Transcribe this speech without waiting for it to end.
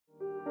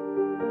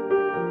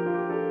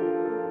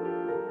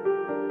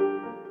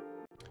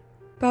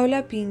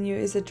Paula Pinho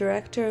is the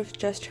Director of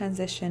Just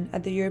Transition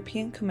at the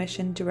European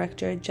Commission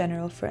Director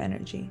General for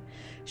Energy.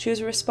 She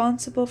was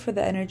responsible for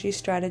the energy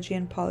strategy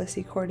and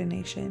policy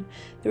coordination,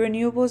 the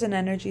renewables and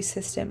energy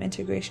system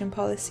integration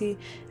policy,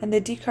 and the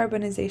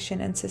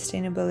decarbonization and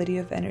sustainability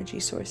of energy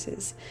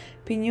sources.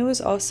 Pinho is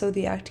also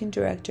the Acting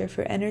Director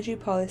for Energy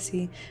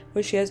Policy,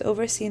 where she has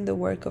overseen the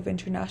work of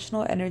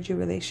international energy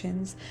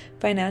relations,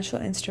 financial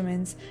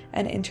instruments,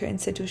 and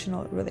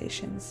interinstitutional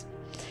relations.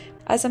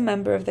 As a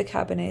member of the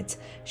cabinet,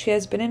 she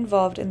has been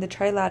involved in the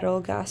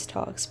trilateral gas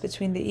talks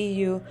between the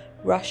EU,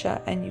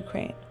 Russia, and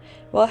Ukraine.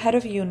 While head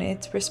of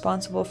unit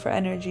responsible for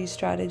energy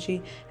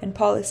strategy and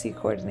policy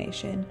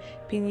coordination,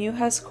 Pinho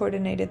has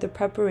coordinated the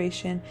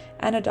preparation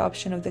and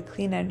adoption of the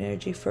Clean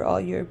Energy for All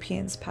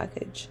Europeans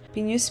package.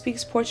 Pinho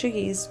speaks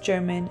Portuguese,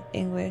 German,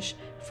 English,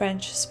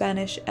 French,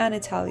 Spanish, and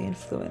Italian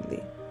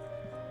fluently.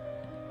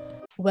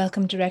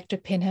 Welcome, Director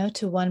Pinho,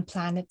 to One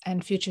Planet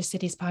and Future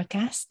Cities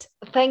podcast.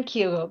 Thank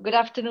you. Good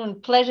afternoon.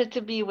 Pleasure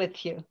to be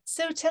with you.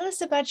 So tell us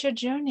about your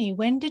journey.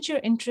 When did your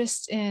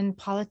interest in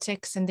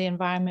politics and the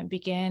environment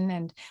begin,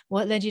 and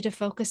what led you to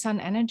focus on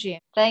energy?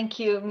 Thank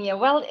you, Mia.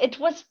 Well, it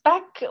was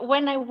back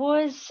when I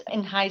was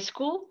in high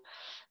school,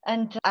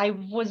 and I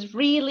was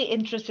really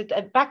interested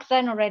back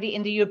then already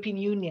in the European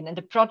Union and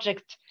the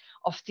project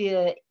of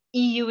the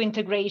EU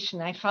integration.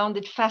 I found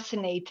it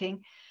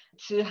fascinating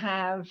to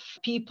have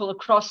people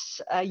across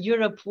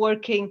Europe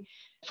working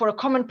for a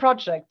common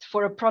project,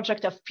 for a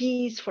project of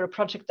peace, for a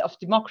project of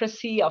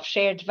democracy, of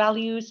shared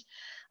values,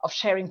 of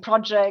sharing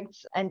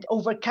projects, and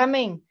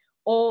overcoming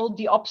all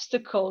the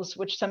obstacles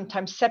which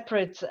sometimes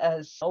separate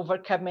us,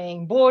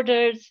 overcoming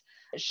borders,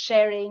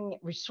 sharing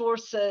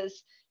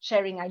resources,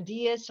 sharing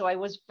ideas. So I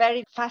was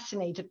very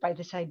fascinated by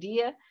this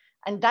idea.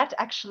 And that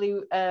actually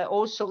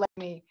also led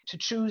me to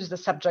choose the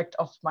subject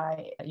of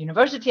my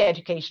university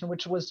education,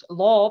 which was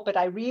law. But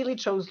I really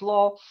chose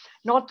law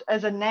not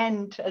as an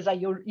end, as I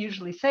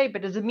usually say,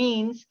 but as a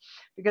means,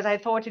 because I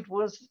thought it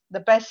was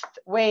the best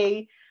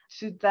way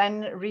to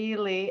then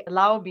really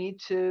allow me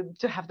to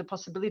have the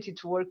possibility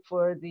to work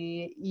for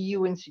the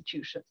EU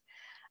institutions.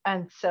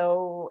 And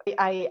so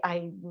I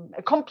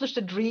accomplished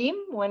a dream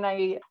when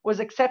I was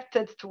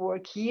accepted to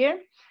work here.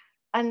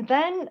 And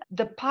then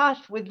the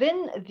path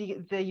within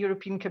the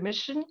European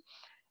Commission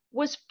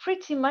was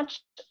pretty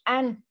much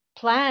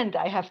unplanned,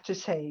 I have to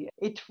say.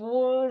 I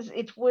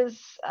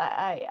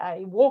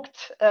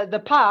walked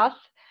the path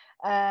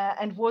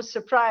and was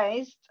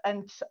surprised.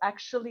 And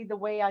actually, the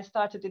way I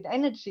started in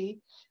energy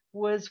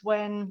was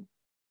when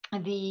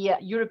the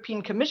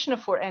European Commissioner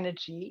for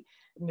Energy,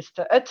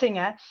 Mr.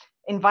 Oettinger,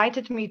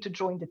 invited me to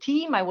join the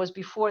team. I was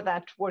before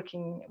that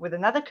working with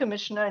another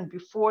commissioner, and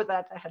before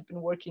that I had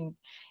been working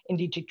in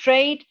DG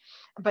Trade.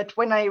 But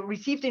when I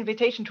received the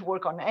invitation to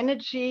work on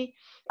energy,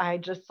 I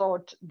just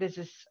thought this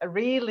is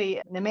really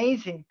an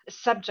amazing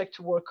subject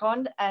to work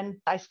on.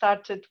 And I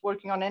started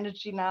working on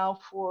energy now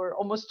for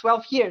almost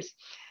 12 years.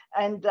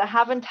 And I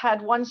haven't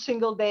had one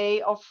single day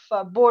of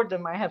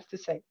boredom, I have to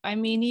say. I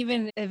mean,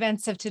 even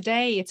events of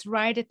today, it's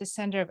right at the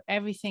center of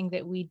everything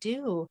that we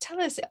do. Tell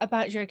us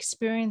about your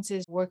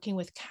experiences working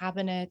with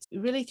cabinet,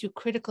 really through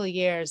critical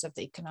years of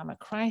the economic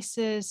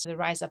crisis, the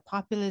rise of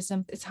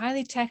populism. It's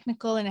highly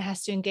technical and it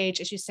has to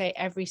engage, as you say,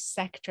 every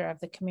sector of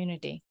the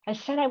community. I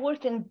said I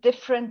worked in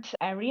different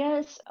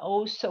areas,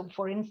 also,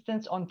 for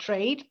instance, on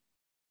trade,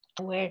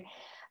 where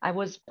I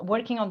was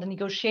working on the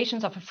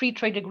negotiations of a free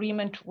trade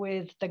agreement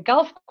with the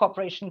Gulf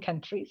cooperation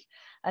countries,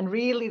 and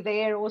really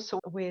there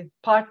also with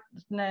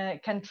partner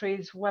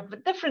countries who have a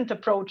different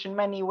approach in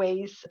many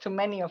ways to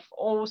many of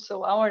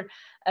also our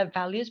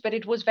values. But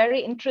it was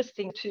very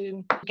interesting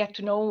to get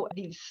to know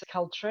these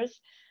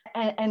cultures.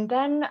 And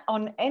then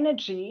on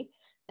energy,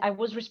 I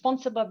was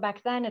responsible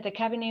back then at the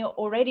cabinet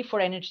already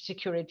for energy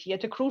security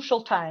at a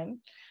crucial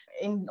time,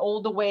 in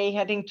all the way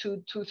heading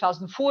to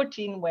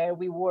 2014, where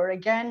we were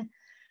again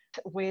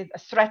with a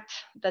threat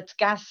that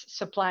gas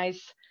supplies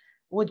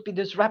would be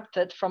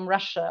disrupted from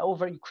Russia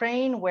over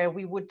Ukraine, where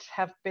we would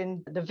have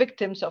been the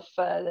victims of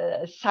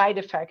a side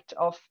effect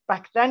of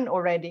back then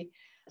already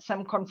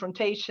some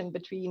confrontation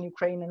between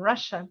Ukraine and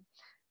Russia.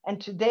 And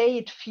today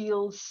it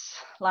feels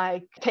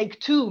like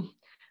take two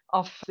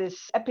of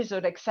this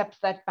episode, except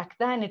that back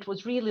then it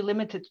was really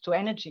limited to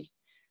energy.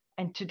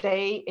 And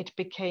today it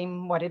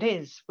became what it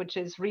is, which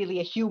is really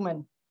a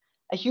human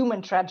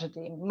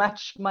tragedy,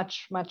 much,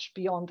 much, much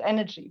beyond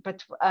energy.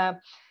 But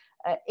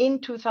in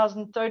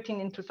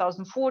 2013, in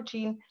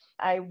 2014,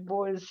 I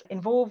was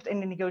involved in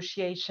the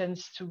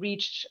negotiations to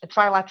reach a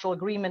trilateral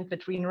agreement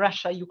between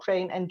Russia,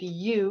 Ukraine, and the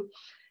EU,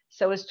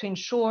 so as to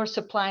ensure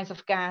supplies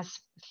of gas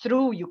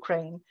through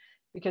Ukraine.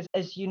 Because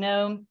as you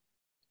know,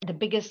 the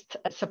biggest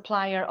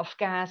supplier of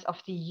gas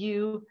of the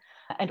EU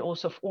and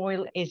also of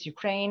oil is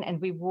Ukraine.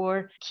 And we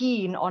were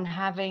keen on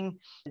having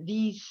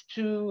these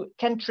two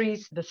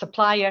countries, the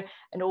supplier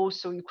and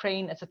also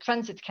Ukraine as a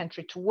transit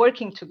country, to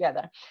working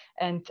together,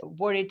 and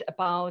worried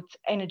about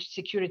energy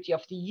security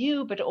of the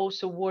EU, but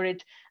also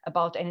worried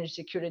about energy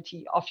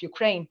security of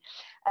Ukraine.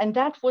 And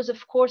that was,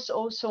 of course,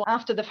 also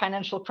after the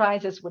financial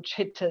crisis, which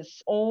hit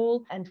us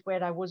all, and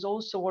where I was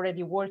also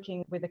already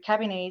working with the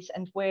cabinets,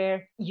 and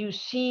where you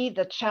see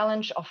the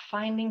challenge of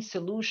finding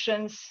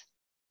solutions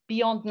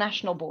beyond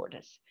national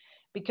borders,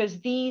 because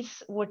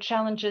these were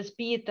challenges,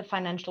 be it the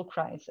financial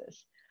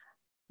crisis,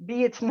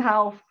 be it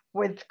now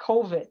with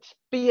COVID,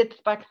 be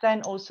it back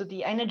then also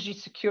the energy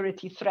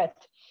security threat.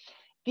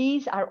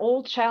 These are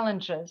all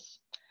challenges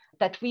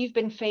that we've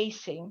been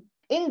facing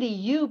in the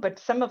EU, but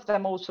some of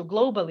them also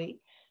globally,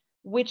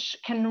 which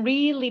can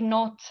really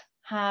not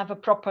have a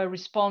proper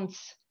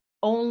response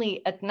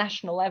only at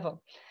national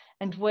level,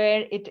 and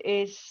where it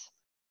is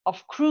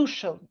of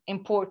crucial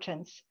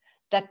importance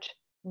that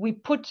we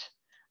put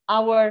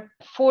our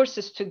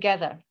forces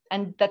together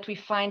and that we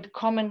find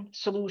common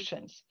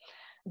solutions.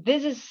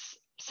 This is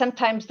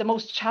sometimes the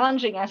most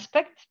challenging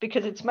aspect,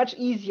 because it's much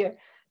easier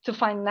to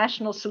find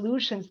national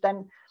solutions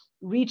than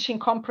reaching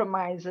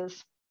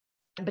compromises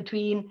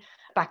between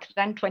back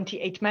then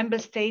 28 member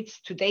states,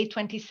 today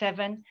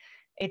 27.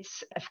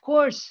 It's, of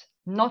course,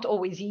 not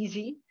always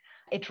easy.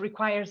 It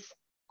requires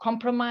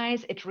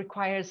compromise, it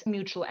requires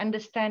mutual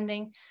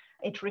understanding,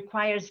 it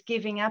requires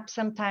giving up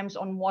sometimes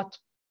on what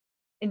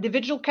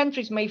individual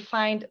countries may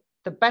find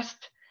the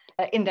best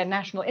in their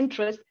national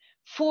interest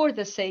for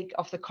the sake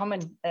of the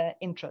common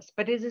interest.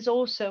 But it is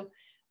also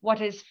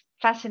what is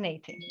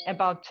fascinating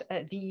about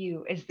the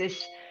EU is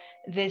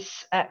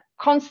this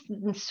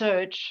constant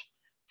search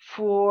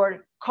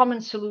for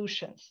common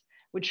solutions,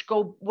 which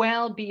go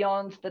well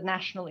beyond the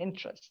national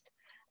interest.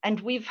 And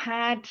we've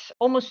had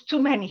almost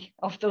too many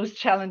of those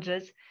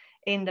challenges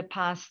in the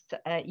past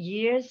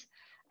years.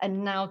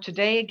 And now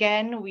today,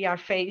 again, we are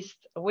faced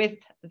with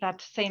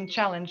that same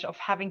challenge of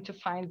having to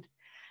find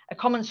a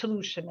common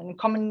solution and a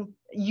common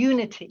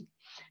unity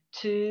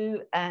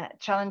to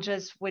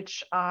challenges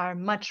which are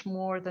much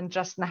more than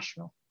just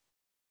national.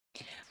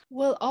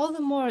 Well, all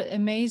the more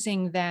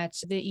amazing that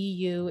the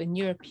EU and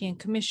European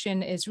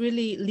Commission is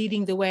really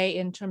leading the way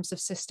in terms of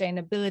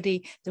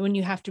sustainability, that when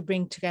you have to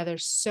bring together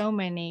so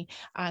many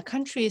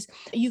countries.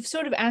 You've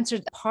sort of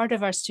answered part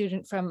of our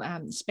student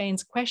from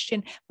Spain's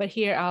question, but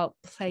here I'll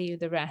play you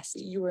the rest.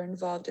 You were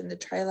involved in the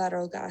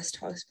trilateral gas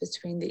talks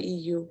between the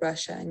EU,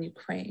 Russia, and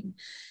Ukraine.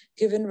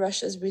 Given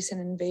Russia's recent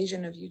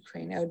invasion of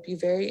Ukraine, I would be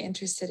very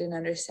interested in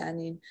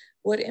understanding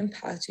what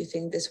impact you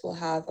think this will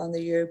have on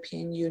the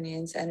European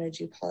Union's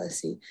energy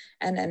policy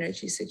and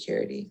energy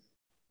security.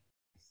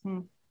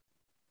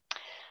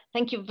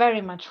 Thank you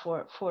very much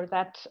for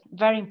that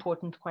very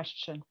important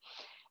question.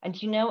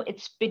 And you know,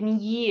 it's been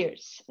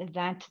years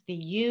that the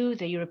EU,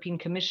 the European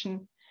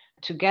Commission,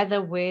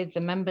 together with the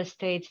member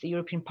states, the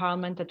European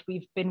Parliament, that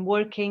we've been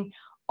working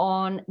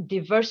on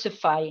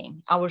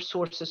diversifying our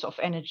sources of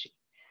energy.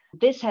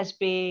 This has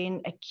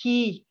been a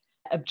key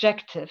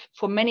objective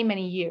for many,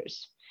 many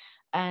years.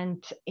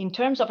 And in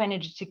terms of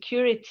energy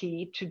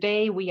security,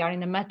 today we are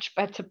in a much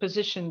better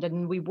position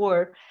than we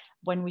were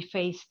when we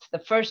faced the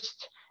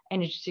first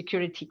energy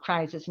security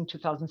crisis in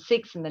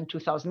 2006, and then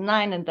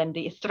 2009, and then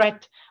the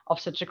threat of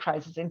such a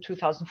crisis in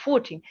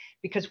 2014,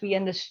 because we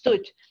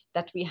understood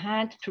that we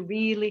had to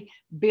really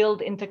build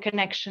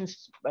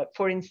interconnections,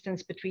 for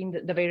instance, between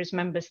the various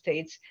member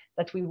states,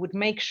 that we would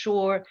make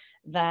sure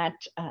that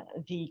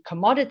the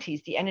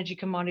commodities, the energy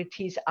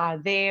commodities, are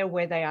there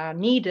where they are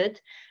needed,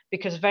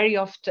 because very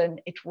often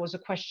it was a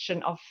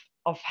question of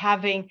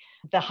having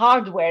the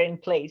hardware in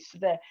place,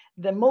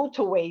 the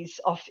motorways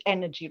of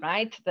energy,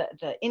 right?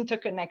 The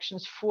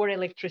interconnections for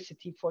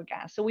electricity, for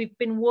gas. So we've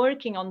been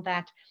working on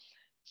that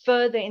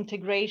further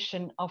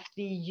integration of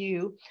the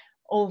EU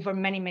over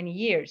many, many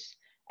years.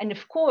 And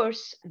of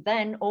course,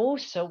 then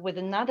also with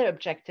another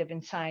objective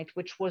in sight,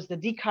 which was the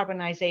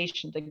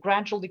decarbonization, the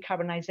gradual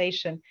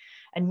decarbonization,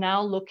 and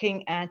now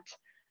looking at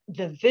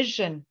the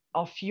vision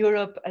of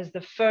Europe as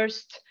the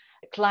first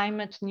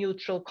climate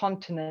neutral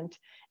continent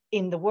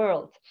in the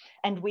world.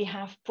 And we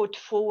have put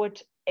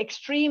forward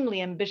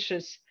extremely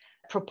ambitious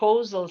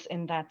proposals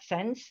in that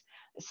sense,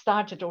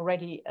 started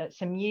already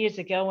some years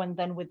ago, and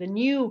then with the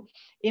new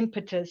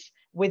impetus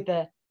with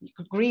the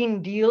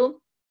Green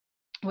Deal,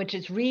 which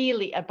is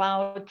really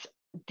about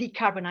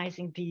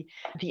decarbonizing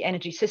the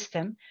energy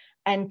system.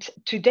 And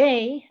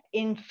today,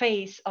 in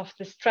face of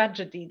this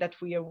tragedy that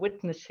we are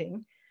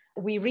witnessing,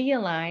 we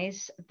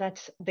realize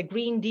that the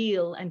Green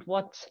Deal and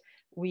what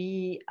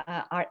we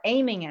are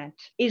aiming at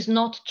is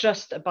not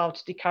just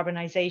about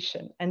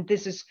decarbonization. And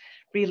this is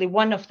really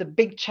one of the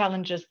big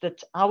challenges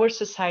that our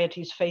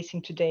society is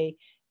facing today,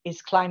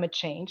 is climate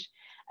change.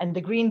 And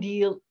the Green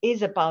Deal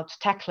is about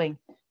tackling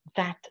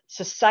that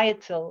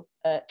societal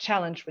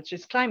challenge, which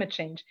is climate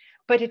change.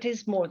 But it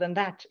is more than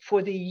that.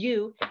 For the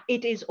EU,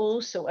 it is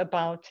also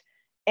about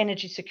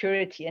energy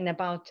security and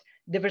about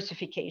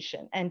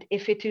diversification. And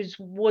if it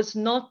was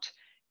not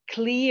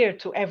clear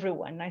to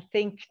everyone. I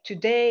think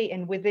today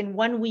and within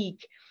 1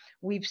 week,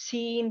 we've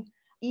seen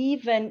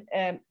even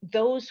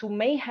those who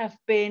may have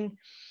been,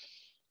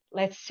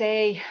 let's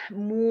say,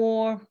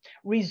 more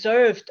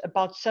reserved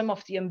about some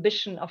of the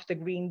ambition of the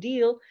Green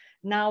Deal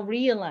now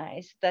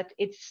realize that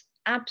it's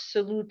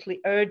absolutely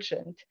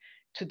urgent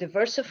to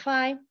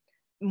diversify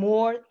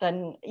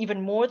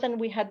even more than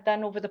we had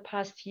done over the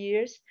past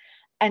years,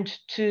 and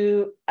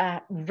to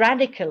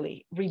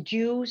radically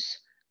reduce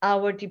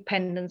our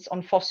dependence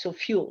on fossil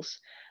fuels.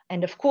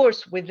 And of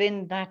course,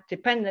 within that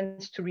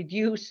dependence, to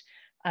reduce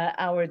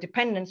our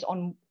dependence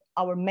on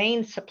our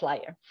main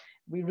supplier.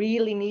 We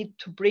really need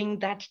to bring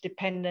that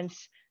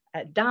dependence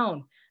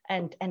down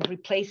and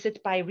replace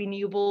it by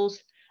renewables,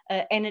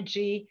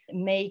 energy,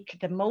 make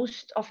the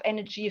most of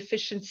energy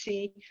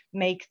efficiency,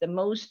 make the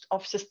most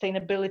of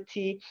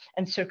sustainability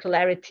and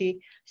circularity.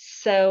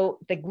 So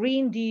the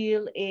Green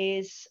Deal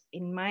is,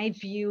 in my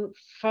view,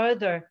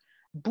 further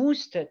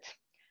boosted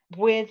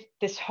with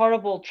this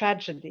horrible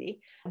tragedy,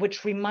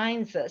 which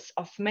reminds us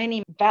of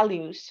many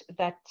values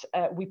that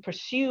we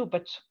pursue,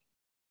 but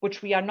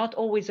which we are not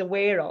always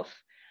aware of,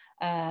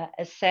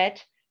 as said,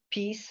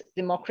 peace,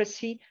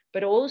 democracy,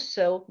 but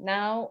also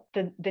now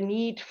the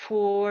need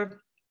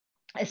for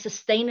a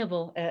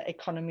sustainable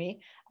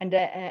economy and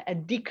a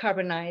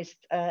decarbonized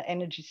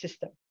energy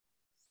system.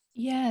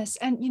 Yes.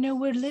 And,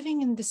 we're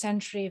living in the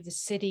century of the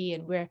city,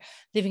 and we're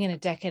living in a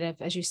decade of,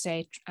 as you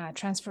say,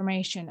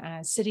 transformation.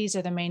 Cities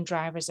are the main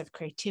drivers of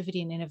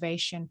creativity and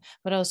innovation,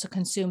 but also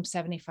consume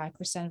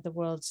 75% of the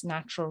world's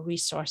natural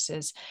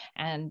resources,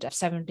 and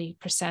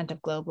 70%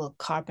 of global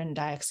carbon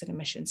dioxide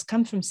emissions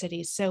come from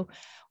cities. So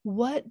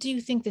what do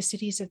you think the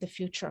cities of the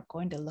future are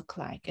going to look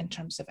like in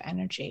terms of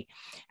energy,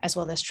 as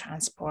well as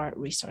transport,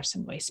 resource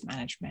and waste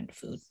management,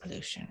 food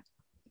pollution?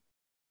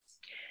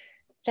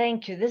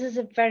 Thank you. This is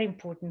a very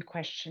important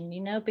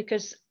question,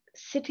 because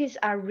cities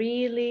are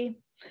really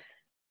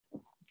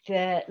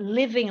the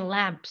living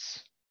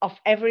labs of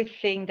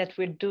everything that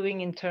we're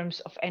doing in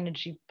terms of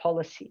energy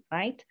policy,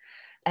 right?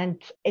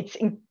 And it's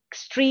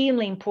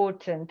extremely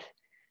important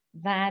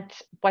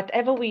that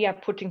whatever we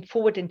are putting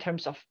forward in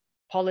terms of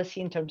policy,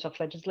 in terms of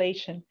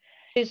legislation,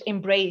 is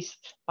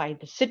embraced by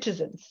the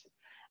citizens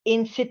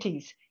in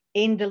cities,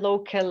 in the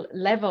local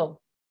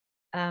level.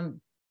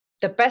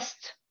 The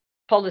best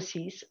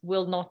policies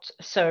will not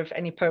serve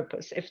any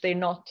purpose if they're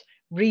not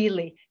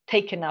really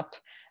taken up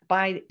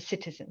by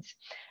citizens.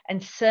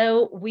 And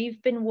so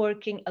we've been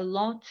working a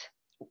lot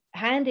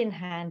hand in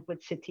hand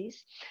with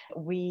cities.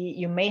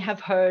 You may have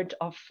heard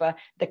of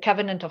the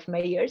Covenant of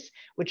Mayors,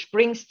 which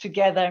brings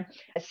together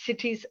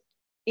cities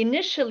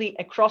initially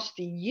across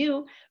the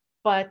EU,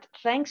 but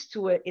thanks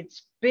to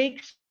its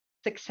big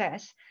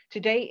success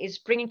today is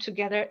bringing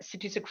together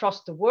cities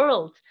across the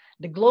world,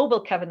 the global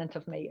Covenant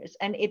of Mayors.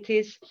 And it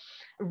is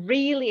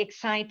really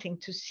exciting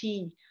to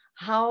see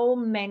how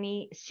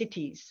many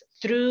cities,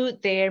 through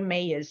their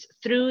mayors,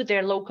 through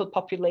their local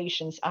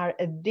populations, are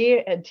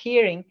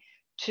adhering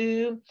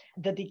to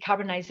the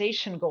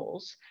decarbonization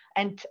goals.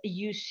 And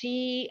you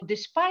see,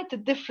 despite the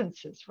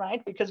differences,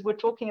 right, because we're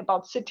talking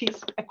about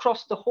cities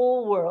across the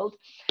whole world,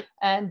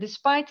 and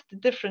despite the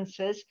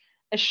differences,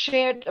 a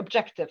shared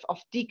objective of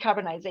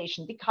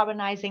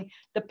decarbonizing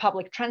the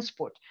public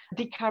transport,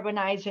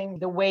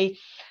 decarbonizing the way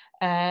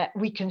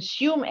we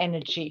consume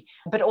energy,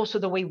 but also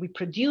the way we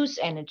produce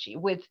energy,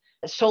 with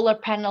solar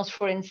panels,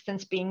 for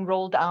instance, being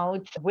rolled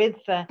out with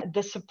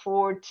the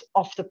support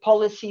of the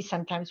policy,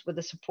 sometimes with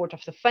the support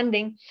of the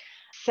funding.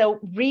 So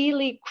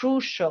really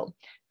crucial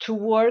to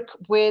work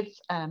with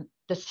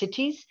the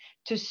cities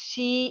to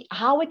see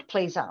how it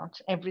plays out,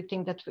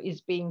 everything that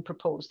is being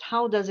proposed.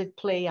 How does it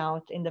play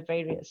out in the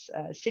various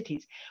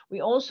cities?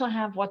 We also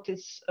have what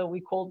is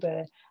we call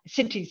the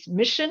cities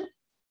mission,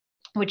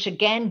 which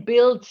again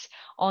builds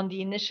on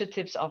the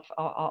initiatives of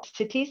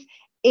cities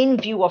in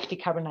view of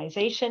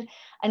decarbonization.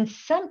 And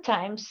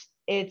sometimes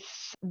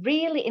it's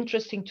really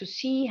interesting to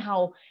see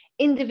how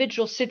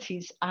individual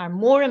cities are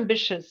more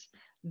ambitious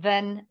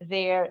than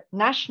their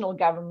national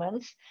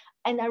governments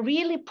and are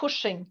really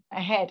pushing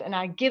ahead and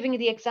are giving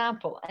the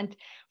example. And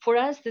for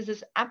us, this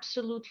is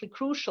absolutely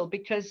crucial,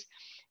 because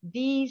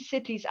these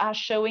cities are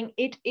showing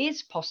it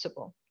is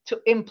possible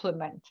to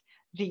implement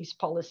these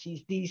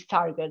policies, these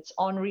targets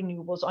on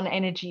renewables, on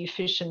energy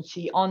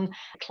efficiency, on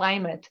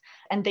climate.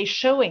 And they're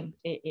showing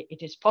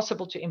it is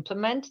possible to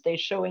implement. They're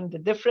showing the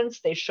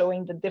difference. They're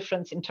showing the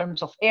difference in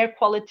terms of air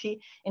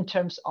quality, in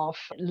terms of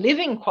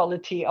living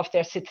quality of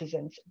their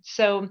citizens.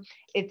 So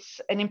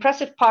it's an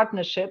impressive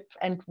partnership,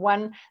 and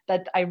one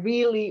that I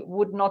really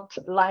would not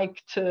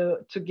like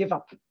to give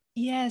up.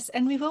 Yes,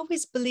 and we've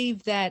always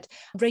believed that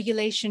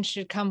regulation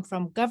should come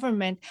from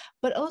government,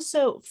 but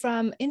also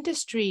from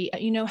industry.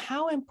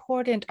 How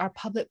important are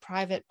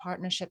public-private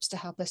partnerships to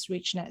help us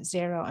reach net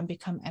zero and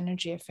become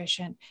energy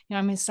efficient?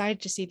 I'm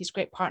excited to see these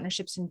great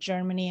partnerships in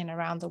Germany and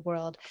around the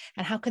world,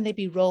 and how can they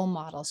be role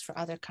models for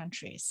other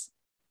countries?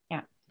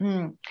 Yeah.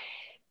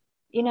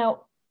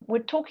 We're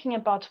talking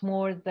about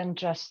more than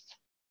just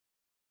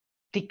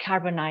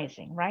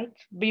decarbonizing, right?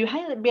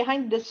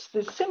 Behind this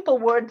simple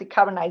word,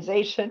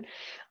 decarbonization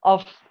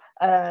of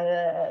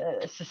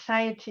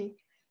society,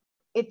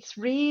 it's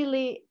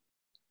really,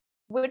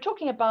 we're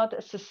talking about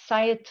a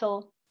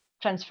societal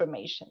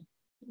transformation,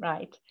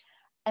 right?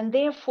 And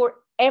therefore,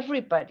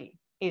 everybody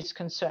is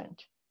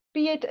concerned,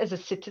 be it as a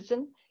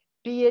citizen,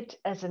 be it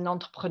as an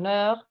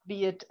entrepreneur,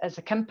 be it as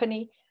a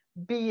company,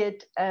 be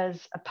it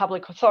as a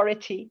public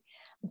authority,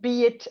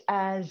 be it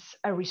as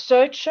a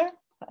researcher,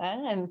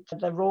 and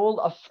the role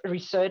of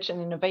research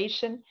and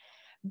innovation,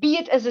 be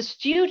it as a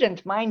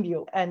student, mind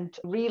you, and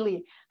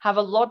really have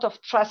a lot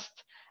of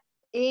trust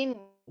in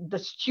the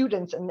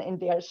students and in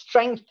their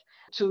strength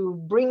to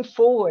bring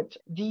forward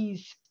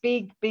these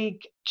big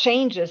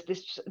changes,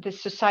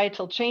 this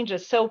societal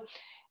changes. So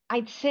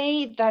I'd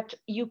say that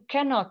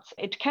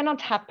it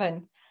cannot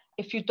happen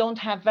if you don't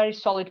have very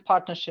solid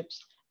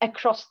partnerships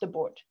across the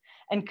board,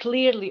 and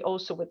clearly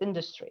also with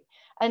industry.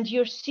 And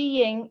you're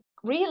seeing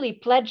really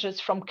pledges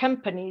from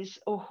companies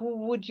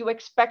who would you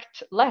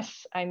expect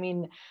less. I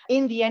mean,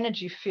 in the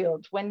energy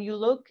field, when you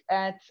look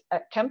at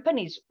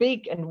companies,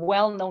 big and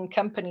well-known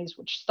companies,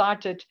 which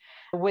started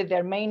with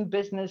their main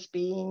business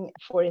being,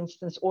 for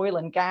instance, oil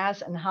and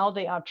gas, and how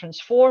they are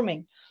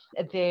transforming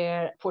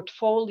their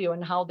portfolio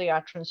and how they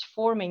are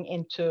transforming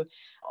into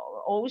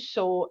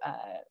also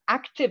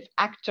active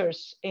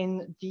actors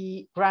in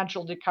the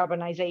gradual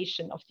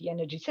decarbonization of the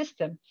energy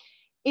system,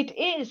 it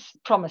is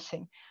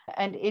promising.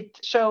 And it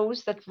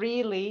shows that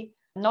really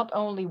not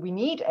only we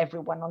need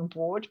everyone on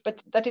board,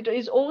 but that it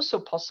is also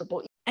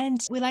possible.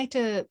 And we like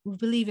to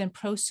believe in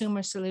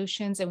prosumer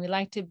solutions, and we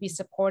like to be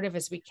supportive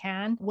as we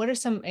can. What are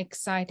some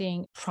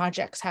exciting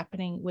projects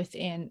happening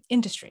within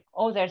industry?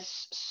 Oh,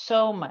 there's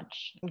so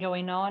much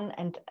going on.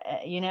 And,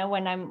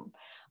 when I'm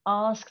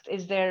asked,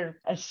 is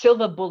there a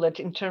silver bullet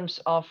in terms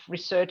of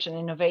research and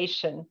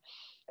innovation?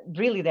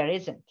 Really, there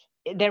isn't.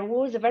 There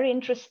was a very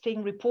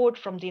interesting report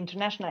from the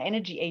International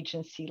Energy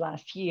Agency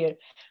last year,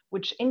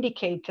 which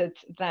indicated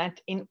that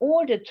in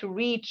order to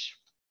reach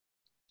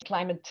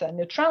climate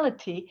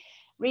neutrality,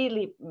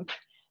 really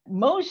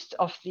most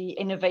of the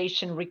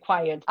innovation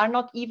required are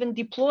not even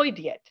deployed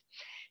yet.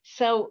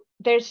 So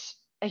there's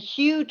a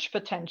huge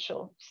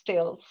potential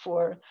still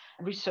for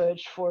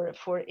research,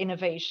 for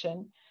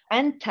innovation,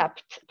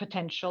 untapped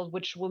potential,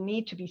 which will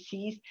need to be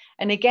seized,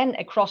 and again,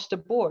 across the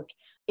board.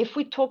 If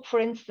we talk, for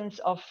instance,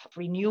 of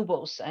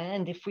renewables,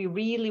 and if we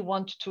really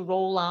want to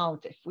roll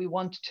out, if we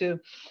want to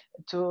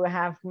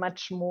have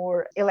much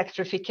more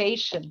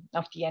electrification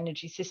of the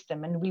energy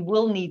system, and we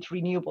will need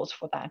renewables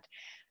for that.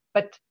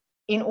 But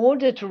in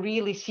order to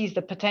really seize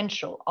the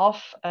potential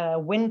of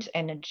wind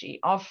energy,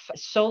 of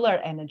solar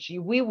energy,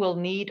 we will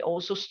need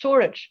also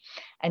storage.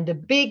 And the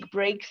big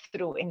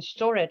breakthrough in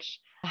storage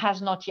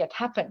has not yet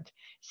happened.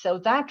 So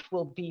that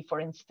will be, for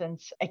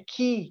instance, a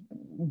key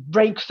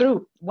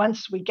breakthrough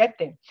once we get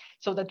there,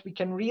 so that we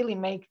can really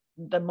make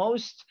the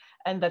most,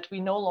 and that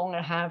we no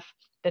longer have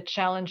the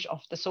challenge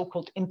of the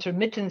so-called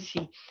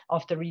intermittency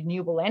of the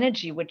renewable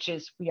energy, which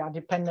is we are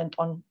dependent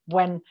on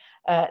when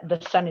the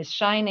sun is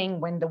shining,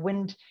 when the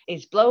wind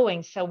is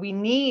blowing. So we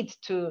need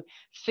to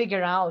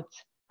figure out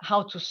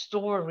how to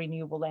store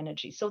renewable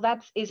energy. So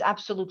that is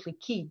absolutely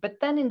key. But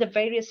then in the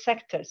various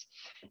sectors,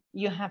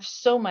 you have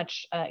so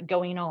much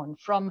going on,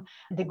 from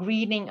the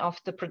greening of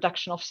the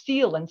production of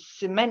steel and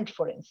cement,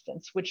 for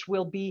instance, which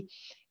will be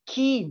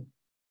key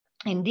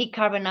in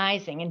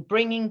decarbonizing and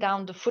bringing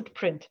down the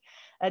footprint,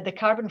 the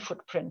carbon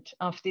footprint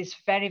of these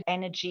very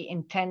energy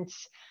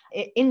intense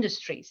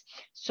industries.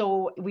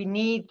 So we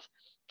need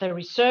the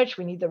research,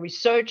 we need the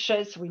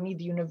researchers, we need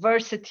the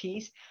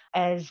universities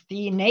as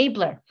the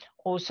enabler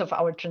also of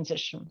our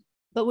transition.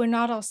 But we're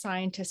not all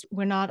scientists.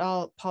 We're not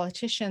all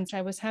politicians.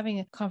 I was having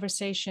a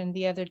conversation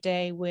the other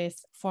day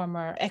with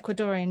former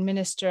Ecuadorian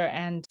minister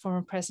and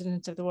former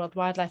president of the World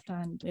Wildlife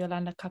Fund,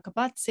 Yolanda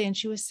Cacabatze, and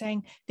she was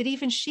saying that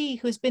even she,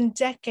 who's been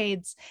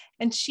decades,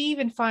 and she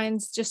even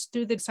finds just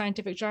through the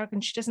scientific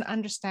jargon, she doesn't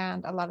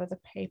understand a lot of the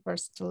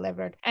papers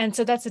delivered. And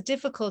so that's a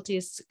difficulty,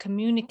 is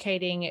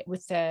communicating it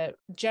with the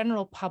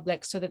general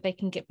public so that they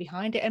can get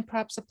behind it and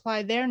perhaps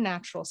apply their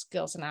natural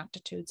skills and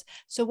aptitudes.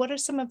 So what are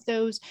some of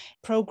those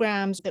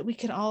programs that we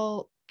can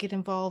all get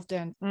involved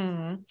in?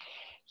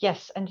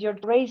 Yes, and you're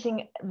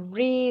raising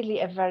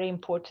really a very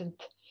important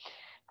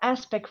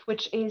aspect,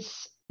 which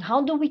is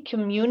how do we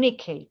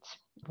communicate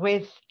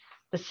with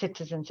the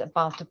citizens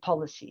about the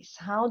policies?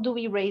 How do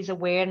we raise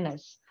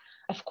awareness?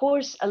 Of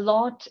course, a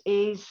lot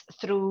is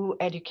through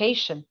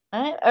education,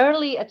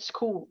 early at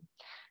school.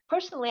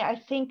 Personally, I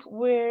think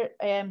we're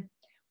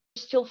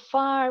still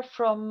far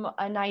from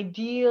an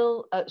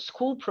ideal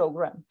school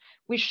program.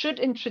 We should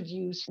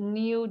introduce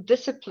new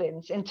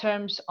disciplines in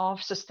terms of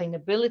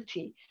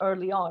sustainability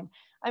early on.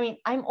 I mean,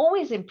 I'm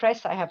always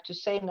impressed, I have to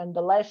say,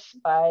 nonetheless,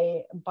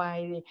 by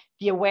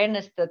the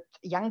awareness that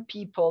young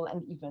people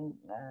and even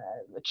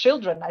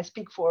children, I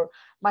speak for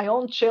my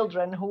own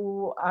children,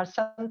 who are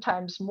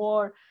sometimes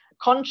more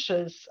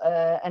conscious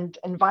and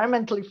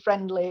environmentally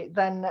friendly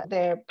than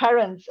their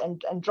parents,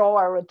 and draw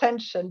our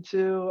attention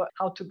to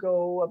how to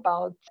go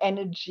about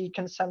energy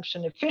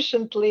consumption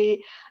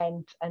efficiently,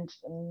 and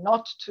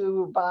not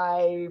to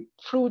buy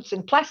fruits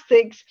in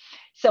plastics.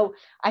 So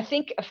I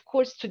think, of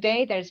course,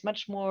 today there's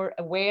much more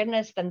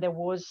awareness than there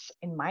was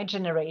in my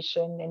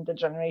generation, in the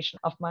generation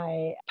of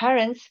my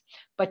parents.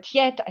 But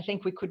yet, I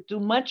think we could do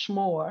much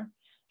more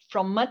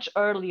from much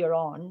earlier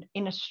on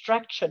in a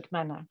structured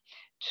manner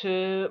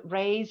to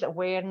raise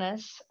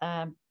awareness,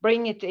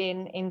 bring it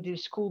into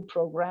school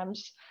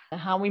programs,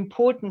 how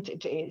important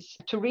it is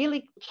to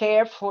really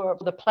care for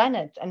the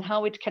planet, and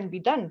how it can be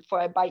done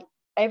by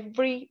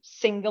every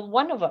single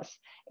one of us,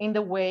 in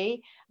the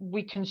way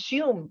we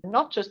consume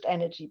not just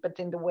energy, but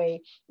in the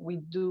way we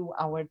do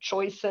our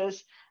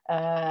choices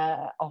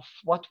of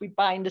what we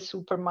buy in the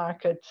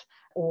supermarket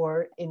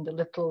or in the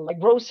little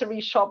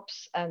grocery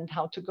shops, and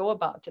how to go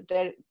about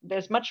it.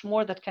 There's much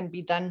more that can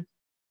be done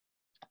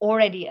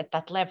already at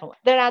that level.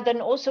 There are then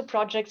also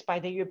projects by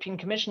the European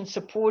Commission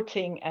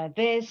supporting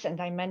this,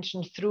 and I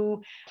mentioned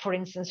through, for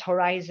instance,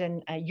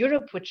 Horizon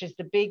Europe, which is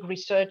the big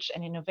research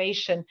and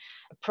innovation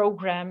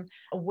program,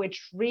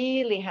 which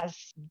really has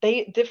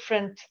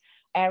different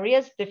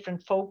areas,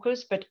 different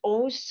focus, but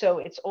also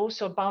it's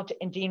also about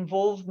the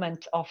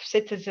involvement of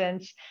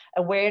citizens,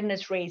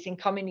 awareness raising,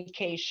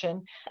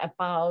 communication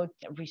about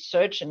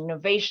research and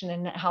innovation,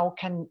 and how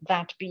can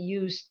that be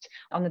used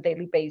on a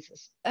daily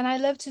basis. And I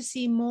love to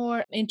see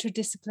more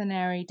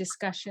interdisciplinary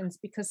discussions,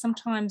 because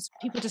sometimes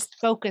people just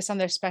focus on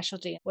their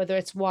specialty, whether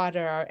it's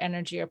water or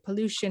energy or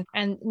pollution,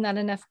 and not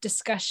enough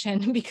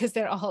discussion because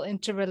they're all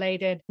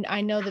interrelated.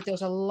 I know that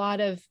there's a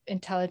lot of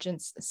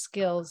intelligence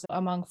skills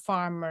among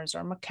farmers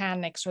or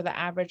mechanics or the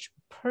average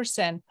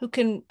person who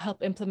can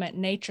help implement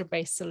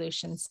nature-based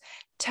solutions.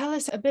 Tell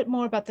us a bit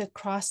more about the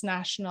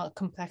cross-national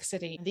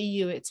complexity. The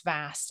EU, it's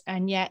vast,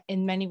 and yet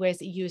in many ways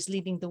the EU is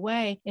leading the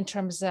way in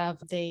terms of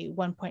the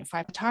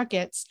 1.5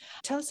 targets.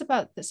 Tell us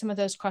about some of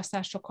those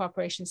cross-national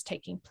cooperations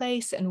taking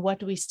place, and what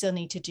do we still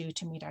need to do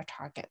to meet our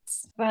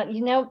targets?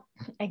 Well,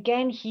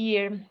 again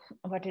here,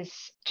 what is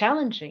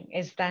challenging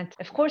is that,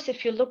 of course,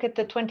 if you look at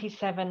the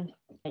 27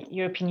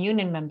 European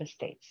Union member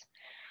states,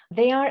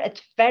 they are at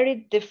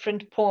very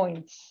different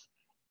points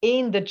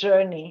in the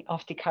journey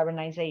of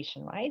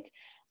decarbonization, right?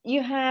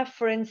 You have,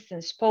 for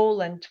instance,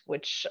 Poland,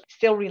 which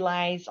still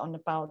relies on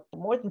about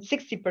more than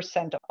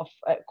 60% of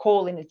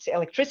coal in its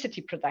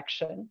electricity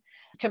production,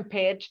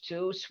 compared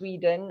to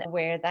Sweden,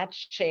 where that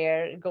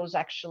share comes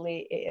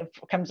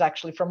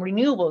actually from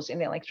renewables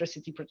in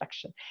electricity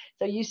production.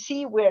 So you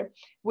see,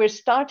 we're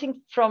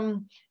starting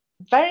from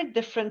very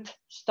different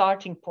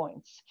starting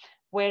points,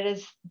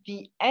 whereas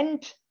the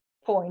end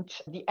point,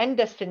 the end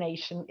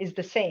destination is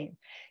the same.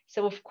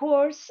 So of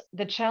course,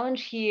 the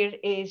challenge here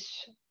is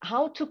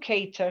how to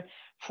cater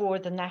for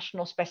the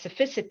national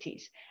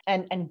specificities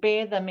and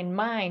bear them in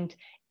mind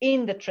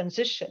in the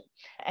transition.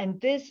 And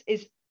this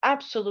is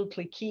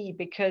absolutely key,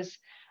 because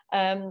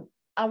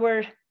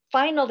our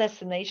final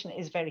destination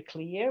is very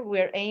clear.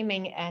 We're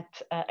aiming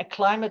at a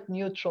climate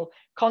neutral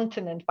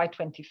continent by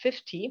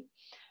 2050.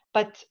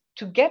 But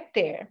to get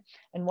there,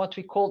 and what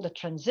we call the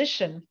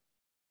transition,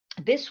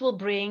 this will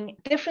bring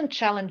different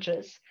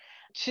challenges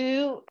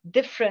to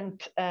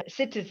different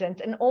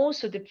citizens, and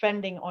also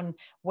depending on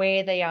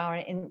where they are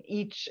in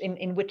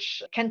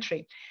which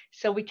country.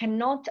 So we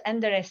cannot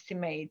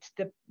underestimate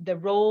the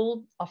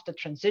role of the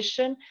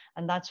transition,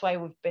 and that's why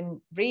we've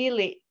been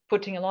really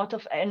putting a lot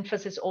of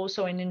emphasis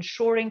also in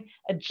ensuring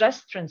a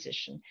just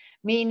transition,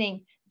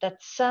 meaning that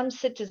some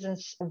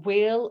citizens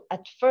will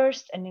at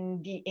first and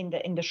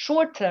in the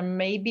short term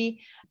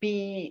maybe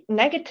be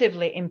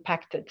negatively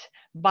impacted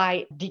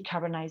by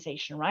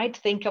decarbonization, right?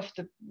 Think of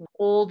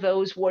all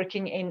those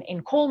working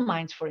in coal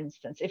mines, for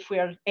instance. If we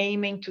are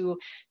aiming to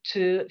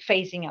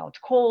phasing out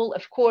coal,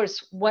 of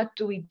course, what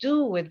do we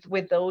do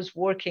with those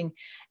working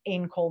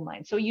in coal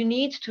mines? So you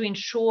need to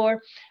ensure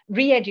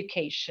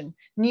re-education,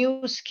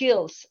 new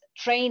skills,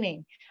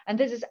 training. And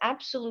this is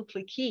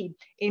absolutely key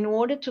in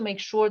order to make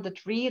sure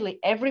that really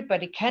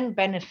everybody can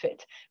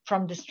benefit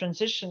from this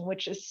transition,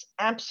 which is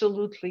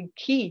absolutely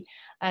key,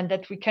 and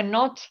that we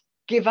cannot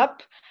give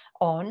up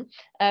on,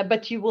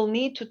 but you will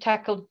need to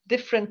tackle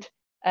different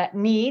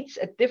needs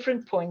at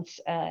different points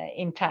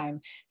in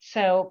time.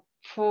 So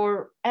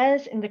for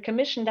us in the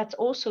Commission, that's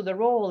also the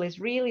role, is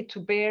really to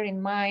bear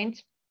in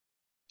mind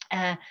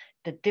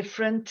the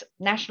different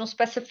national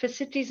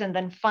specificities, and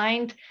then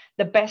find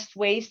the best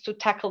ways to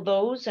tackle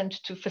those and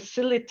to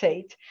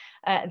facilitate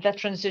the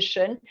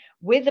transition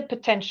with the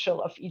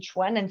potential of each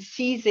one, and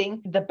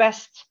seizing the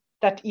best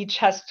that each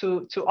has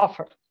to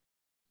offer.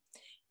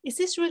 Is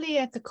this really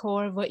at the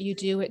core of what you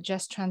do at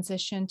Just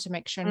Transition, to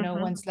make sure no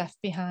one's left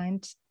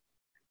behind?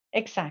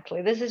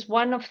 Exactly. This is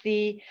one of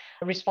the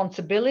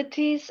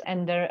responsibilities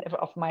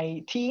of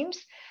my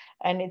teams.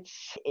 And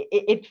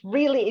it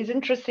really is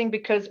interesting,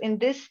 because in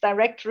this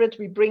directorate,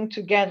 we bring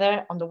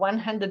together, on the one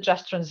hand, the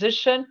just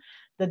transition,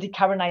 the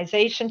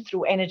decarbonization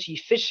through energy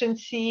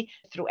efficiency,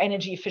 through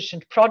energy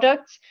efficient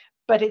products,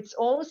 but it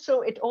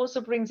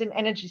also brings in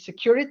energy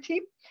security,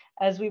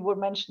 as we were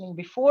mentioning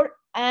before,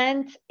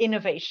 and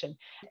innovation.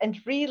 And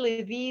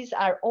really, these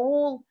are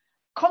all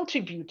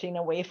contributing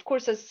in a way. Of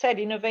course, as I said,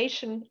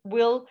 innovation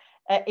will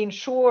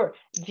ensure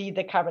the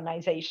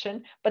decarbonization,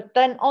 but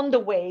then on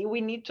the way,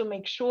 we need to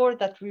make sure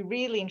that we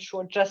really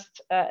ensure just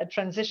a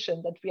transition,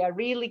 that we are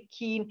really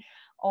keen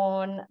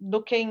on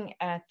looking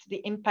at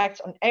the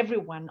impacts on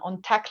everyone,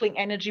 on tackling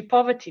energy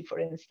poverty, for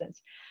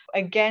instance.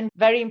 Again,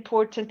 very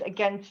important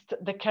against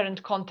the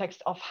current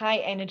context of high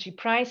energy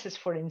prices,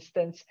 for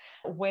instance,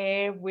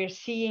 where we're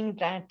seeing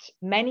that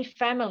many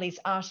families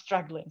are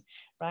struggling,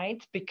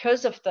 right,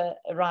 because of the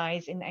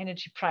rise in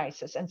energy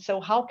prices. And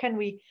so how can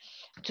we,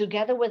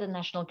 together with the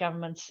national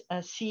governments,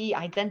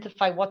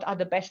 identify what are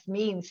the best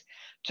means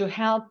to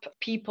help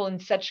people in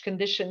such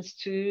conditions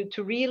to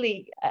really,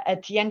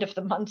 at the end of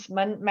the month,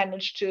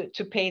 manage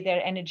to pay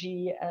their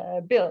energy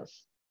bills.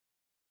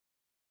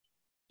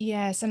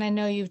 Yes, and I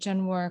know you've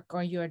done work,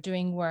 or you're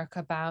doing work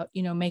about,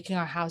 making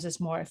our houses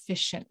more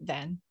efficient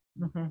then.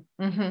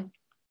 Mm-hmm. Mm-hmm.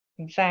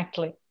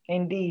 Exactly,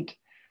 indeed.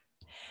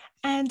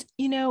 And,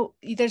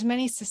 there's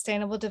many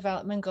sustainable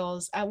development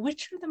goals.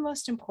 Which are the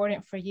most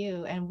important for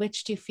you, and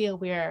which do you feel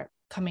we're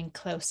coming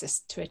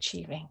closest to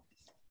achieving?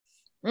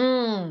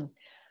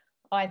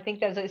 I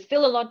think there's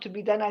still a lot to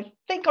be done, I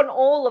think, on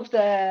all of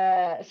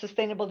the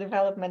sustainable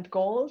development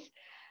goals.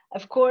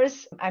 Of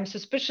course, I'm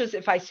suspicious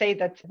if I say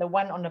that the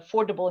one on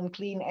affordable and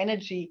clean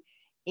energy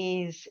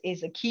is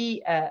a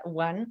key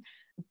one.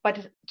 But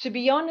to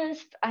be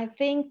honest, I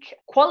think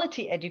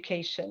quality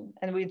education,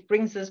 and it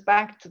brings us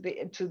back to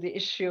the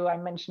issue I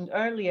mentioned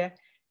earlier,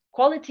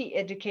 quality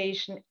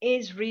education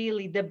is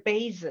really the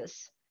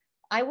basis.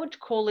 I would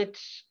call it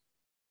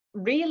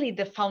really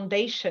the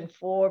foundation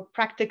for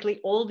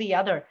practically all the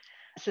other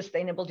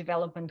sustainable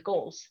development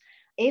goals.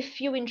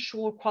 If you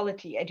ensure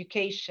quality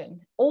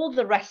education, all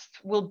the rest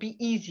will be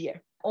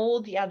easier,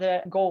 all the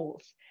other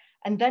goals.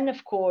 And then,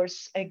 of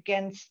course,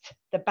 against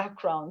the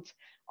background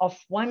of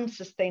one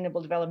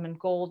sustainable development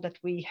goal that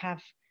we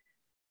have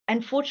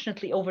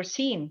unfortunately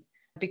overseen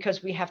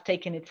because we have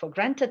taken it for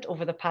granted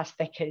over the past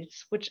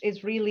decades, which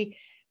is really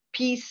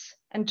peace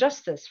and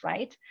justice,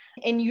 right?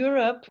 In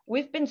Europe,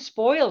 we've been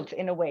spoiled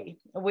in a way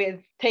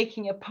with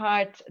taking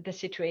apart the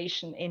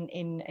situation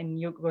in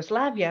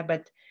Yugoslavia,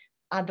 but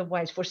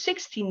otherwise for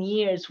 16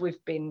 years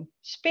we've been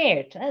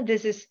spared.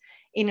 This is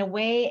in a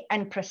way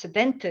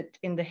unprecedented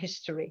in the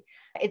history.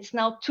 It's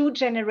now 2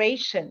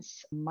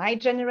 generations, my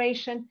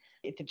generation,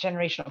 the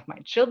generation of my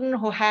children,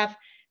 who have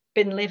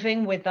been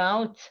living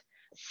without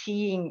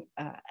seeing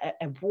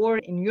a war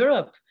in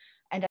Europe.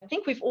 And I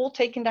think we've all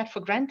taken that for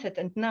granted.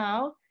 And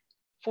now,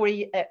 for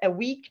a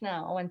week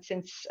now, and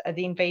since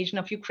the invasion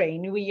of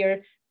Ukraine, we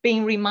are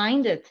being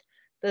reminded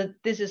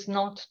that this is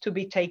not to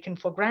be taken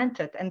for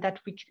granted, and that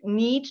we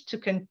need to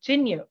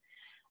continue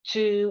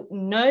to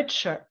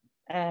nurture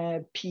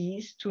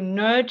peace, to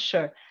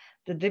nurture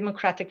the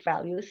democratic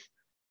values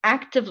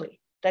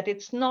actively, that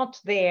it's not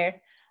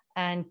there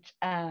and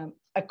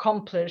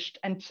accomplished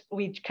and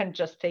we can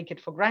just take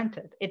it for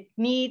granted. It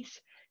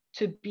needs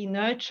to be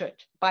nurtured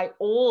by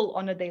all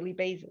on a daily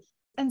basis.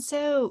 And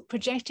so,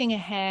 projecting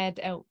ahead,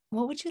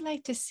 what would you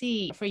like to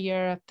see for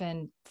Europe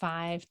in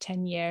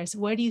 5-10 years?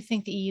 Where do you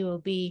think the EU will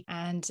be?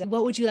 And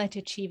what would you like to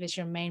achieve as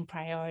your main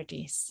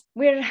priorities?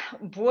 We're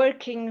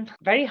working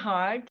very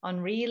hard on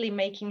really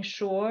making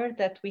sure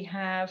that we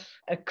have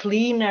a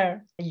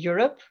cleaner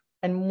Europe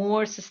and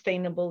more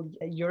sustainable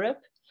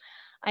Europe.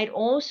 I'd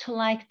also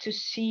like to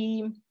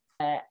see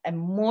a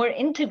more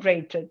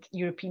integrated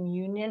European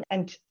Union.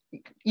 And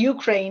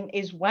Ukraine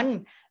is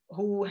one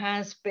who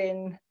has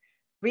been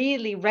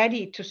really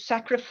ready to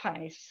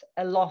sacrifice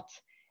a lot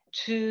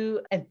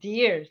to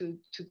adhere to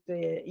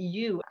the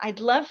EU.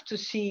 I'd love to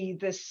see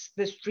this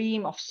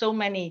dream of so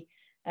many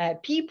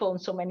people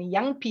and so many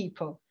young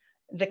people,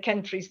 the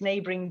countries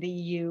neighboring the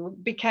EU,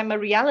 become a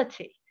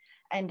reality.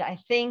 And I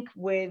think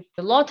with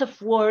a lot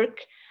of work,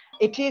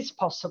 it is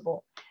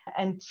possible.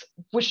 And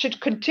we should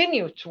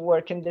continue to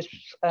work in this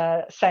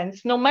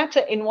sense, no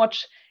matter in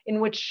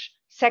which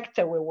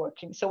sector we're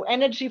working. So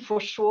energy, for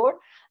sure,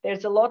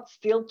 there's a lot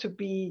still to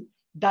be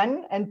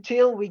done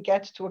until we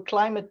get to a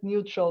climate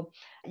neutral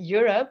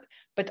Europe.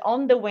 But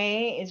on the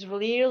way is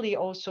really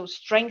also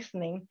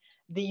strengthening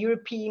the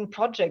European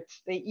project,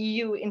 the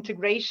EU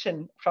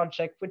integration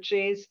project, which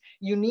is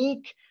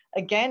unique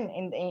again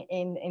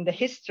in the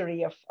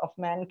history of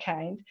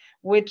mankind,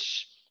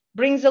 which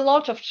brings a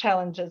lot of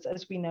challenges,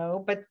 as we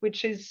know, but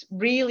which is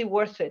really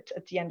worth it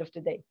at the end of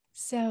the day.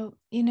 So,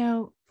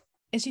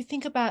 as you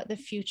think about the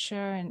future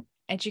and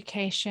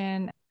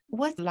education,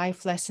 what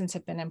life lessons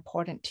have been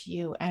important to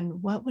you,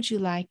 and what would you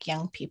like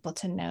young people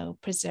to know,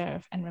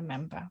 preserve, and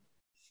remember?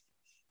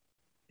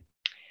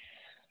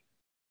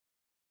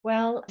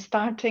 Well,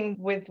 starting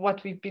with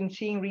what we've been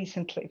seeing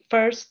recently.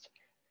 First,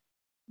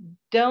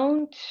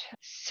 don't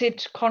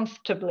sit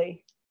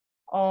comfortably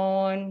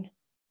on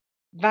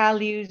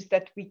values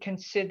that we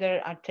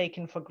consider are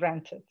taken for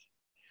granted.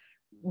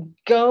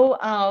 Go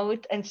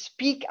out and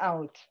speak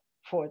out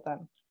for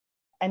them.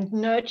 and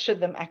nurture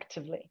them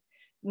actively.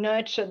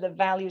 Nurture the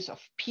values of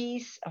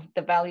peace, of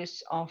the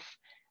values of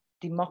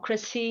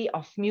democracy,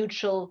 of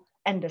mutual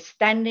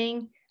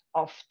understanding,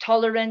 of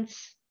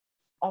tolerance,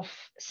 of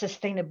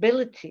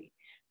sustainability.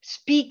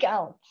 Speak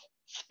out,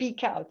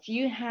 speak out.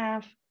 You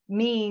have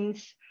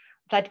means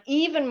that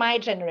even my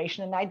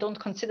generation, and I don't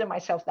consider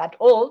myself that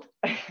old,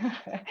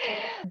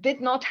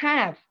 did not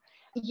have.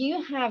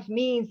 You have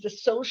means, the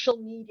social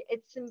media,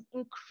 it's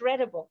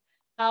incredible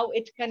how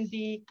it can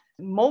be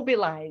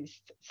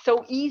mobilized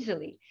so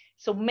easily.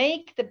 So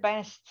make the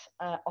best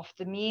of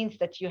the means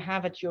that you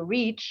have at your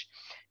reach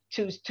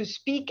to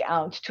speak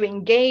out, to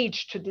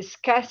engage, to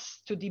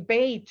discuss, to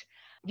debate.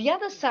 The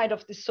other side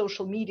of the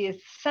social media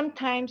is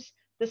sometimes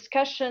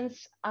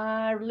discussions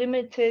are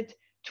limited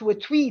to a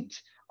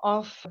tweet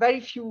of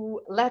very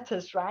few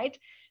letters, right?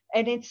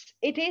 And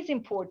it is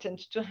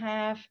important to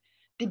have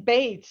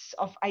debates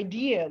of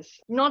ideas,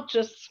 not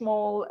just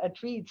small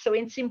tweets. So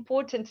it's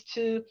important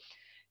to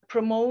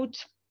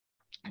promote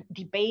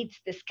debates,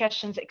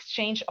 discussions,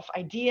 exchange of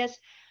ideas,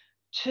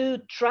 to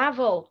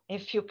travel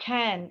if you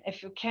can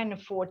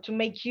afford, to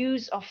make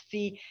use of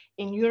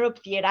in Europe,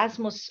 the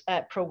Erasmus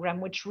program,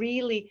 which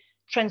really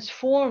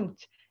transformed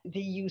the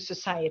EU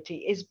society,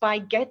 is by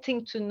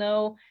getting to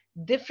know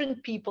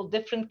different people,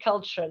 different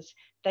cultures,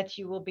 that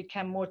you will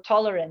become more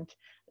tolerant,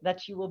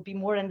 that you will be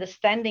more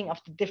understanding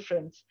of the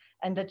difference,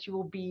 and that you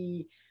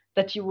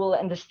will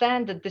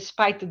understand that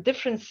despite the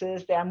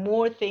differences, there are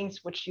more things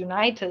which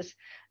unite us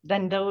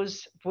than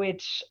those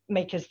which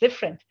make us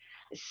different.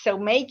 So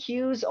make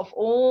use of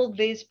all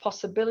these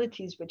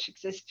possibilities which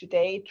exist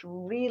today to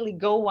really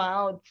go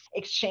out,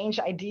 exchange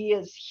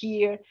ideas,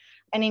 hear,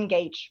 and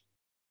engage.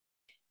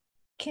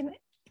 Can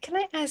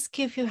I ask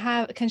you if you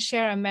can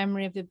share a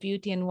memory of the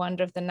beauty and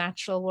wonder of the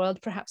natural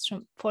world, perhaps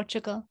from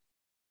Portugal?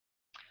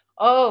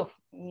 Oh,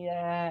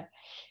 yeah.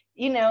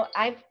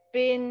 I've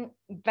been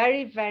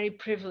very, very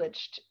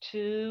privileged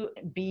to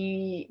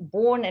be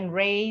born and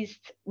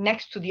raised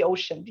next to the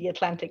ocean, the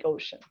Atlantic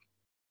Ocean.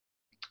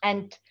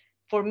 And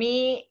for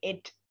me,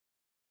 it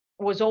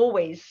was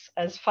always,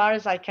 as far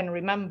as I can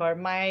remember,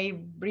 my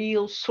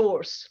real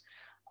source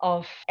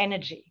of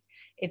energy.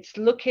 It's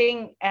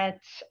looking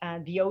at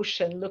the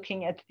ocean,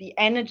 looking at the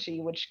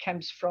energy which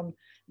comes from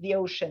the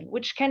ocean,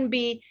 which can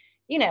be,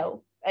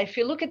 if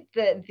you look at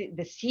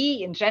the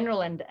sea in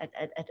general and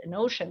at an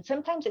ocean,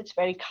 sometimes it's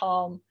very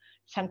calm,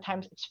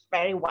 sometimes it's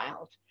very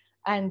wild.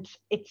 And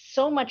it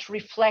so much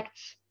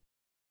reflects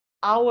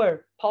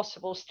our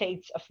possible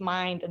states of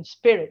mind and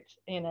spirit,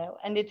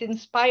 and it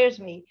inspires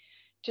me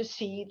to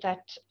see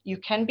that you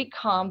can be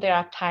calm. There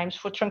are times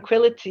for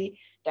tranquility.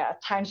 There are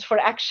times for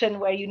action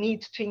where you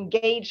need to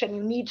engage and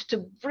you need to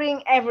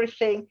bring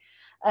everything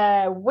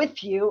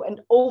with you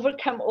and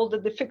overcome all the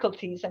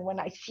difficulties. And when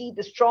I see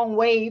the strong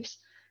waves,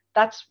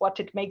 that's what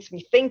it makes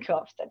me think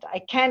of, that I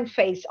can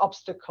face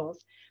obstacles.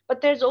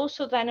 But there's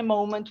also then a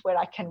moment where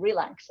I can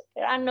relax.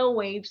 There are no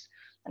waves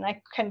and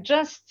I can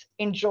just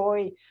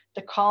enjoy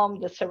the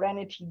calm, the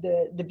serenity,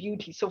 the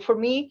beauty. So for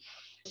me,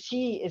 the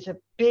sea is a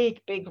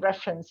big, big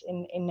reference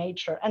in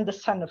nature, and the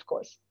sun, of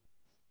course.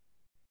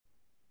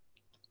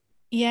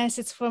 Yes,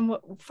 it's from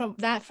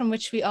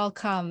which we all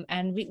come,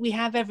 and we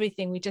have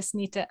everything. We just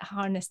need to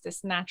harness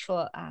this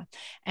natural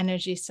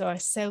energy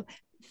source. So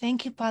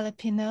thank you, Paula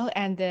Pinho,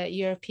 and the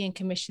European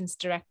Commission's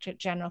Director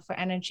General for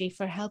Energy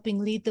for helping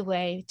lead the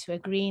way to a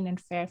green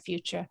and fair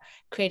future,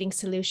 creating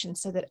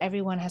solutions so that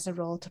everyone has a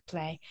role to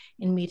play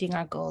in meeting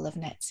our goal of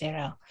net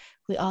zero.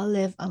 We all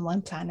live on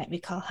one planet we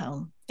call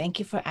home. Thank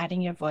you for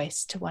adding your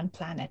voice to One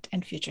Planet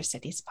and Future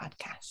Cities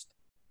podcast.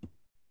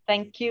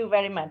 Thank you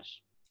very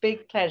much.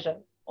 Big pleasure.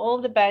 All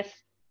the best.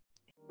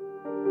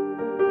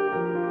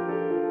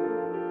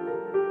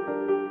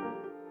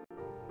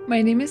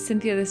 My name is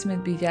Cynthia de Smith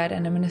Villar,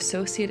 and I'm an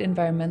associate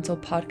environmental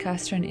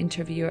podcaster and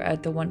interviewer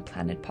at the One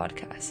Planet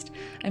podcast.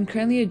 I'm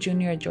currently a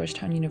junior at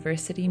Georgetown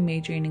University,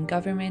 majoring in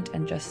government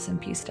and justice and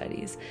peace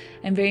studies.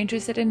 I'm very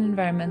interested in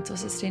environmental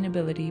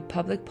sustainability,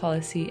 public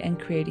policy, and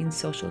creating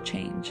social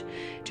change.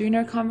 During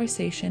our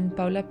conversation,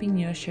 Paula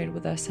Pinho shared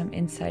with us some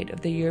insight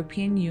of the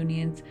European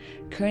Union's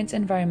current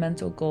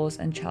environmental goals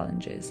and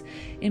challenges.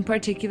 In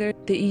particular,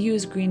 the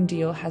EU's Green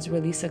Deal has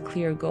released a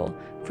clear goal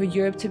for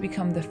Europe to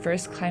become the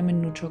first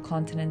climate-neutral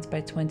continent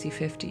by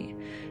 2050.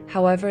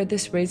 However,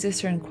 this raises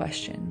certain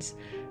questions.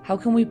 How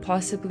can we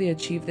possibly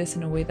achieve this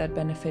in a way that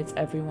benefits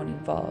everyone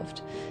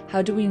involved?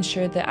 How do we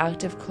ensure the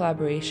active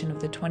collaboration of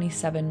the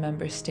 27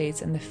 member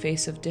states in the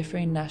face of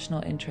differing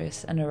national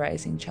interests and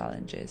arising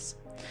challenges?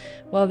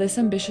 While this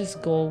ambitious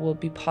goal will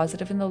be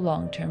positive in the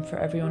long term for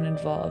everyone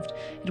involved,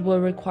 it will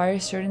require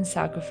certain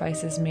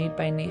sacrifices made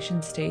by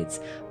nation states,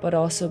 but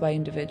also by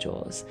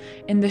individuals.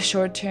 In the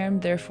short term,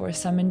 therefore,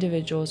 some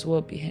individuals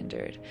will be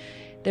hindered.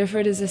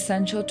 Therefore, it is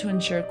essential to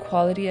ensure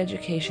quality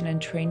education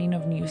and training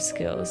of new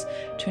skills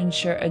to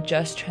ensure a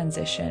just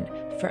transition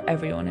for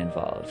everyone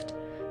involved.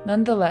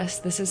 Nonetheless,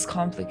 this is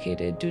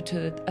complicated due to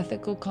the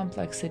ethical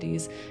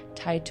complexities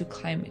tied to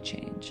climate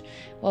change.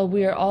 While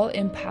we are all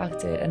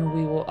impacted and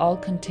we will all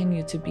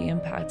continue to be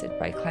impacted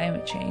by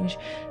climate change,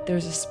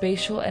 there's a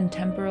spatial and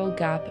temporal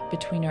gap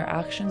between our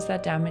actions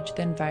that damage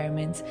the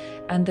environment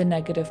and the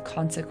negative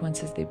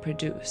consequences they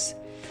produce.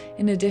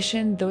 In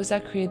addition, those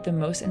that create the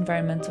most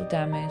environmental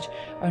damage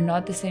are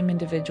not the same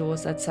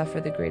individuals that suffer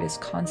the greatest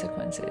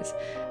consequences.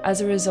 As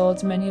a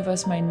result, many of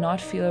us might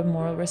not feel a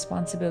moral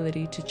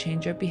responsibility to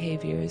change our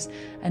behaviors,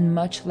 and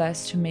much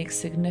less to make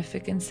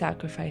significant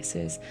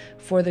sacrifices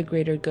for the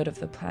greater good of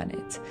the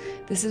planet.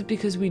 This is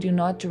because we do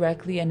not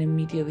directly and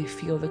immediately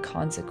feel the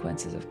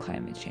consequences of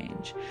climate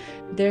change.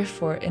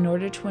 Therefore, in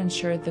order to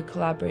ensure the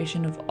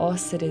collaboration of all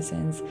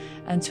citizens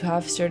and to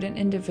have certain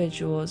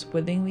individuals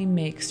willingly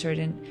make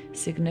certain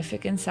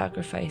significant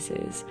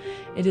sacrifices,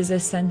 it is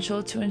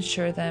essential to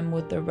ensure them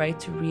with the right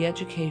to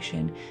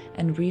re-education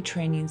and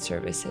retraining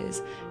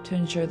services to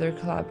ensure their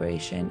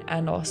collaboration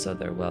and also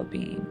their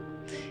well-being.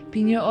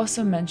 Pinho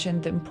also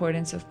mentioned the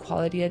importance of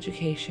quality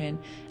education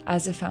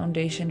as a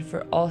foundation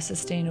for all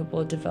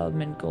sustainable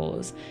development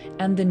goals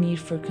and the need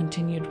for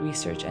continued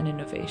research and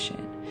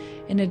innovation.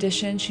 In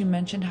addition, she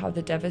mentioned how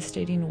the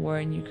devastating war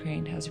in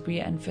Ukraine has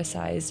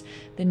re-emphasized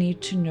the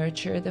need to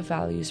nurture the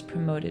values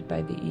promoted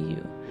by the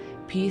EU: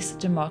 peace,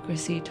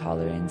 democracy,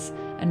 tolerance,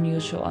 and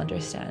mutual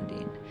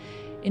understanding.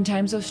 In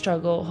times of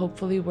struggle,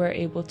 hopefully we're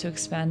able to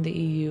expand the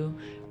EU,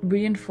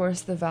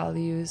 reinforce the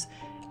values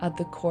at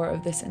the core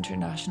of this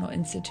international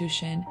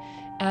institution,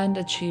 and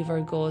achieve our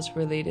goals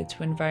related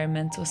to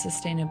environmental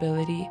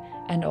sustainability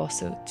and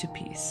also to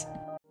peace.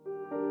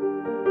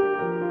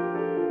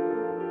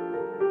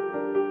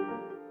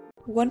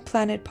 One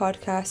Planet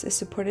podcast is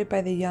supported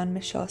by the Jan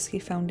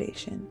Michalski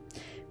Foundation.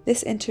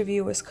 This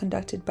interview was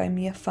conducted by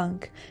Mia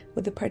Funk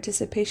with the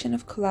participation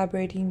of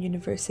collaborating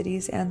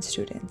universities and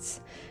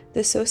students. The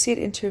associate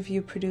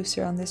interview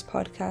producer on this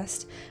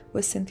podcast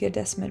was Cynthia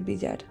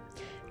Desmet-Villar.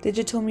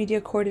 Digital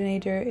media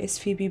coordinator is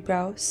Phoebe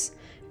Browse.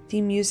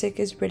 The music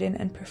is written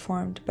and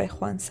performed by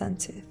Juan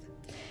Sanchez.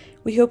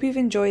 We hope you've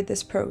enjoyed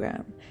this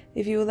program.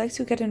 If you would like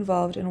to get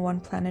involved in One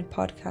Planet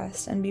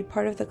podcast and be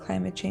part of the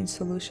climate change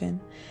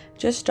solution,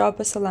 just drop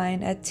us a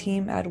line at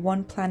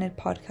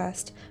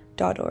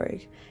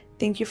team@oneplanetpodcast.org.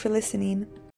 Thank you for listening.